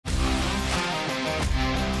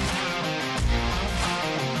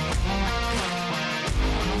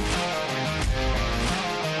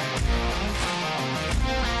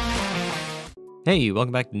Hey,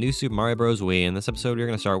 welcome back to New Super Mario Bros. Wii. In this episode, we're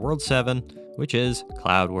going to start World 7, which is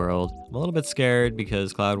Cloud World. I'm a little bit scared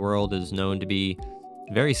because Cloud World is known to be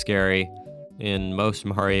very scary in most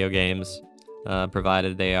Mario games,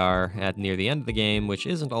 provided they are at near the end of the game, which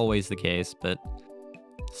isn't always the case, but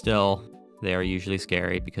still, they are usually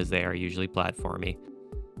scary because they are usually platformy.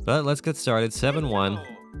 But let's get started. 7-1.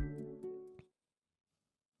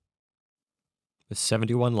 With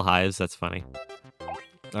 71 lives, that's funny.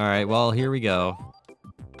 Alright, well, here we go.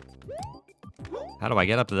 How do I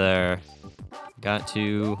get up there? Got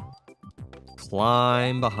to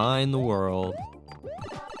climb behind the world.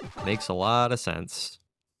 Makes a lot of sense.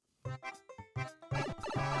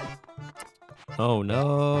 Oh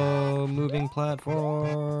no, moving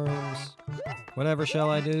platforms. Whatever shall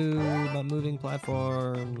I do about moving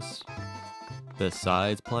platforms?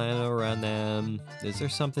 Besides plan around them. Is there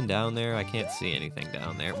something down there? I can't see anything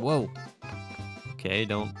down there. Whoa! Okay,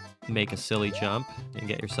 don't make a silly jump and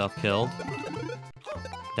get yourself killed.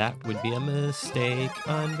 That would be a mistake.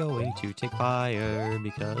 I'm going to take fire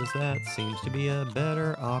because that seems to be a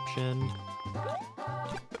better option.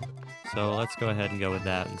 So let's go ahead and go with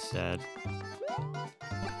that instead.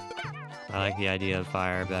 I like the idea of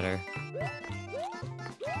fire better.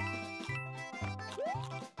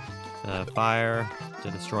 Fire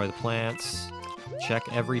to destroy the plants. Check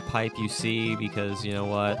every pipe you see because you know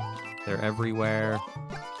what? They're everywhere,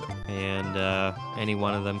 and any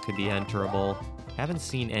one of them could be enterable. Haven't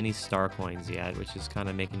seen any star coins yet, which is kind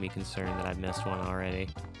of making me concerned that I've missed one already.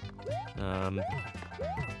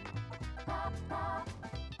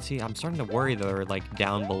 See, I'm starting to worry they're like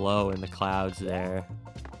down below in the clouds there.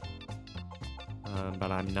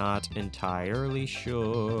 But I'm not entirely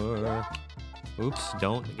sure. Oops,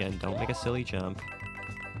 don't make a silly jump.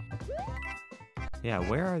 Yeah,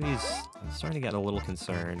 where are these? I'm starting to get a little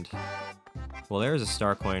concerned. Well, there's a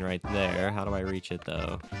star coin right there. How do I reach it,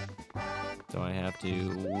 though? Do I have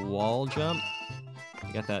to wall jump?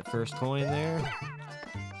 You got that first coin there.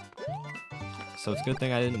 So it's a good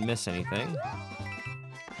thing I didn't miss anything.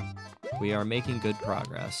 We are making good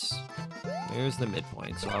progress. There's the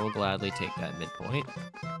midpoint, so I will gladly take that midpoint.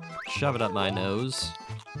 Shove it up my nose,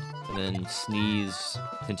 and then sneeze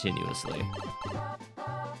continuously.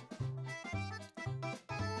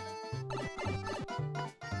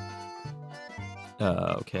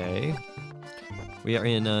 Okay. We are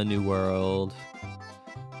in a new world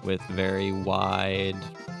with very wide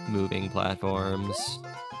moving platforms.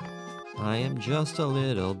 I am just a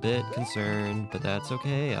little bit concerned, but that's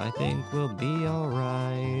okay. I think we'll be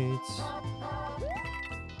alright.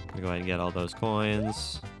 I'm gonna go ahead and get all those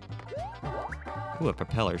coins. Ooh, a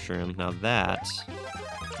propeller shroom. Now that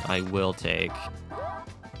I will take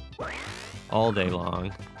all day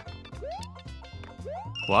long.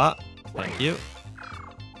 What? Thank you.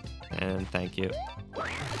 And thank you.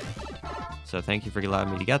 So thank you for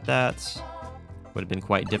allowing me to get that. Would have been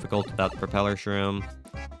quite difficult without the propeller shroom.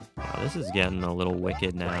 Oh, this is getting a little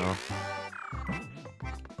wicked now.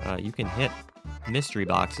 You can hit mystery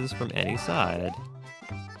boxes from any side.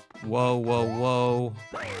 Whoa, whoa, whoa.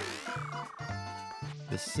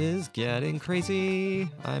 This is getting crazy.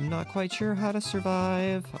 I'm not quite sure how to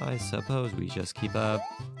survive. I suppose we just keep up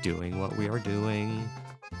doing what we are doing.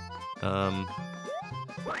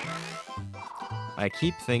 I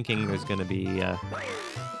keep thinking there's gonna be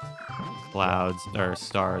clouds or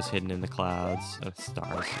stars hidden in the clouds.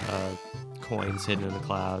 Coins hidden in the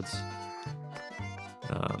clouds.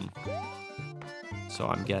 So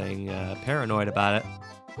I'm getting paranoid about it.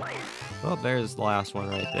 Well, there's the last one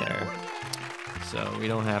right there. So we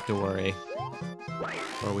don't have to worry.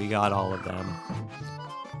 Or we got all of them.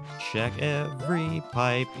 Check every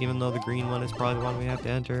pipe, even though the green one is probably the one we have to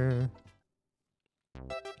enter.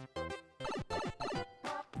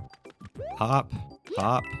 Hop,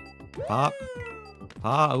 hop, hop,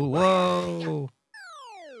 hop, whoa!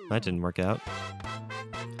 That didn't work out.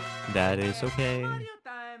 That is okay.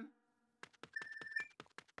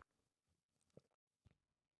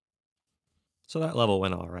 So that level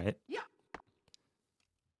went alright. Yeah.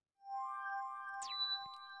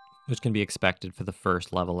 Which can be expected for the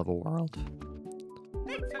first level of a world.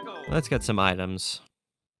 Let's get some items.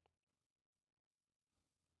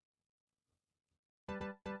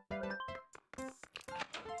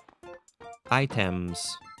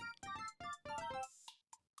 Items.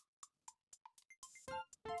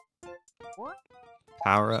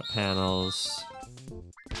 Power-up panels.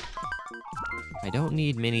 I don't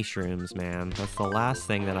need mini shrooms, man. That's the last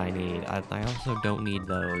thing that I need. I also don't need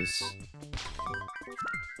those.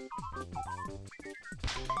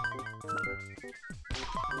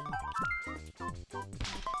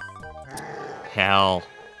 Hell.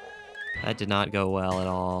 That did not go well at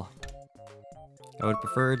all. I would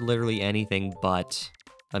prefer literally anything but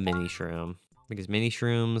a mini shroom. Because mini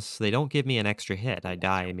shrooms, they don't give me an extra hit. I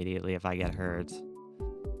die immediately if I get hurt.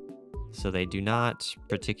 So they do not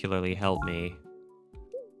particularly help me.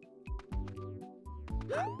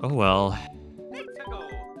 Oh well.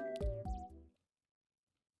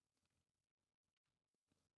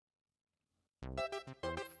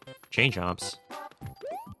 Chain chomps.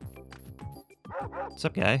 What's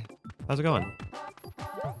up, guy? How's it going?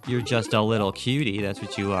 You're just a little cutie, that's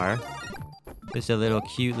what you are. Just a little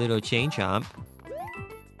cute little chain chomp.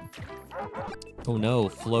 Oh no,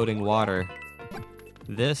 floating water.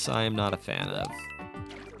 This I am not a fan of.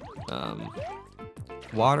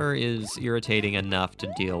 Water is irritating enough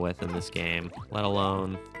to deal with in this game, let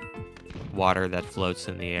alone water that floats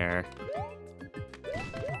in the air.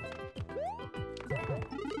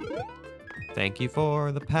 Thank you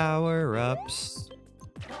for the power-ups.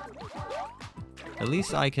 At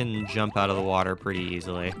least I can jump out of the water pretty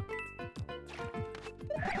easily.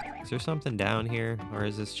 Is there something down here, or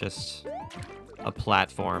is this just a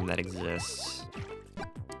platform that exists?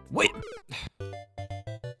 Wait!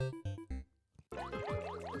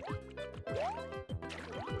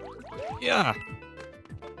 Yeah!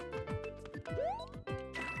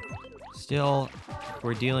 Still,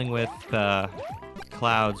 we're dealing with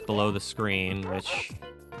clouds below the screen, which...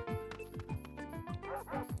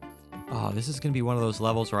 Oh, this is gonna be one of those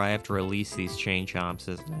levels where I have to release these chain chomps,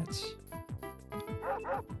 isn't it?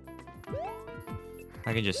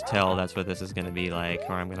 I can just tell that's what this is gonna be like,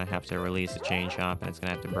 where I'm gonna have to release a chain chomp and it's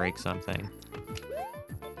gonna have to break something.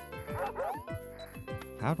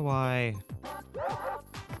 How do I...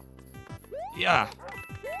 Yeah!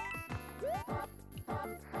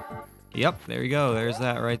 Yep, there you go. There's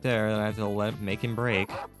that right there. I have to make him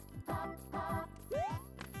break.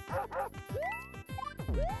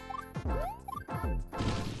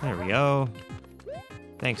 There we go.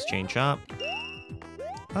 Thanks, Chain Chomp.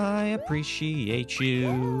 I appreciate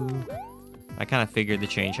you. I kind of figured the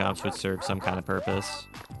Chain Chomps would serve some kind of purpose,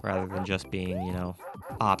 rather than just being, you know,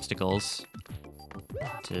 obstacles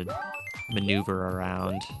to maneuver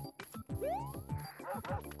around.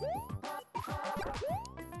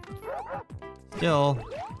 Still,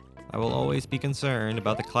 I will always be concerned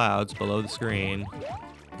about the clouds below the screen.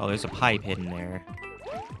 Oh, there's a pipe hidden there.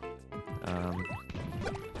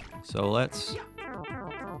 So let's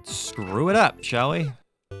screw it up, shall we?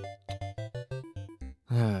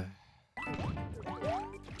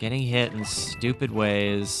 Getting hit in stupid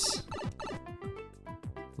ways.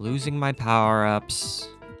 Losing my power-ups.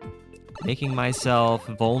 Making myself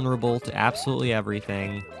vulnerable to absolutely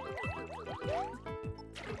everything.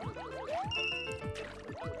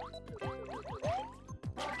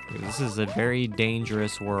 This is a very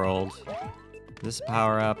dangerous world. Is this a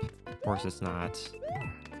power-up? Of course it's not.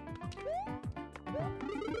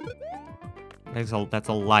 That's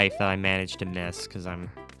a life that I managed to miss, because I'm,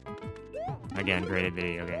 again, great at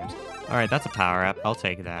video games. Alright, that's a power-up. I'll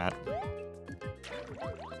take that.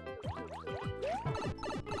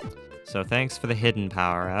 So thanks for the hidden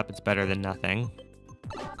power-up. It's better than nothing.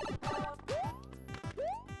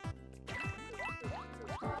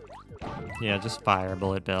 Yeah, just fire,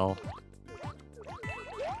 Bullet Bill.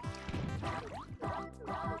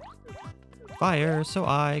 Fire so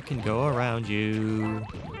I can go around you.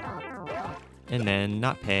 And then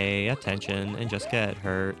not pay attention and just get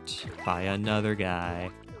hurt by another guy.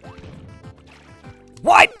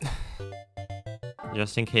 What?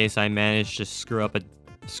 Just in case I manage to screw up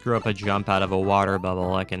a jump out of a water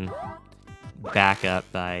bubble, I can back up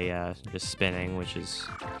by just spinning, which is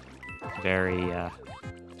very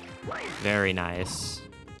very nice.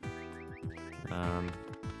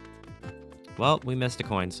 Well, we missed a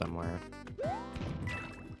coin somewhere.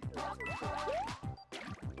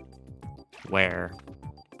 Where?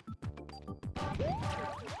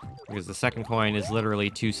 Because the second coin is literally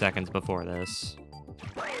 2 seconds before this.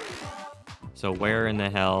 So where in the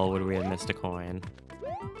hell would we have missed a coin?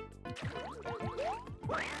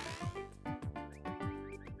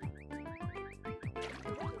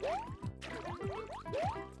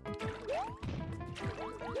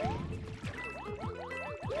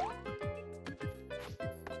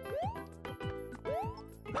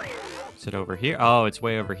 Is it over here? Oh, it's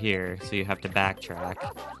way over here, so you have to backtrack.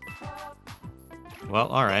 Well,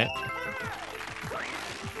 alright.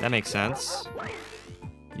 That makes sense.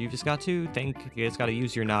 You just got to think, you just gotta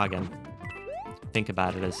use your noggin. Think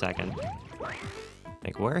about it a second.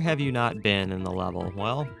 Like, where have you not been in the level?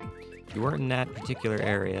 Well, you weren't in that particular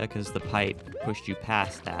area because the pipe pushed you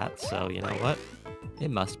past that, so you know what?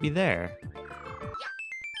 It must be there.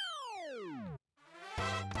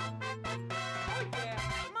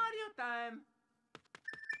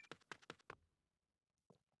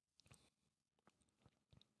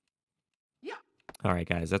 Alright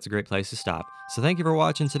guys, that's a great place to stop. So thank you for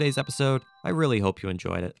watching today's episode. I really hope you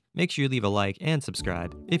enjoyed it. Make sure you leave a like and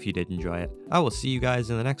subscribe if you did enjoy it. I will see you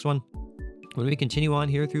guys in the next one when we continue on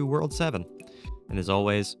here through World 7. And as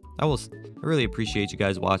always, I really appreciate you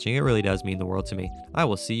guys watching. It really does mean the world to me. I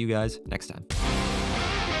will see you guys next time.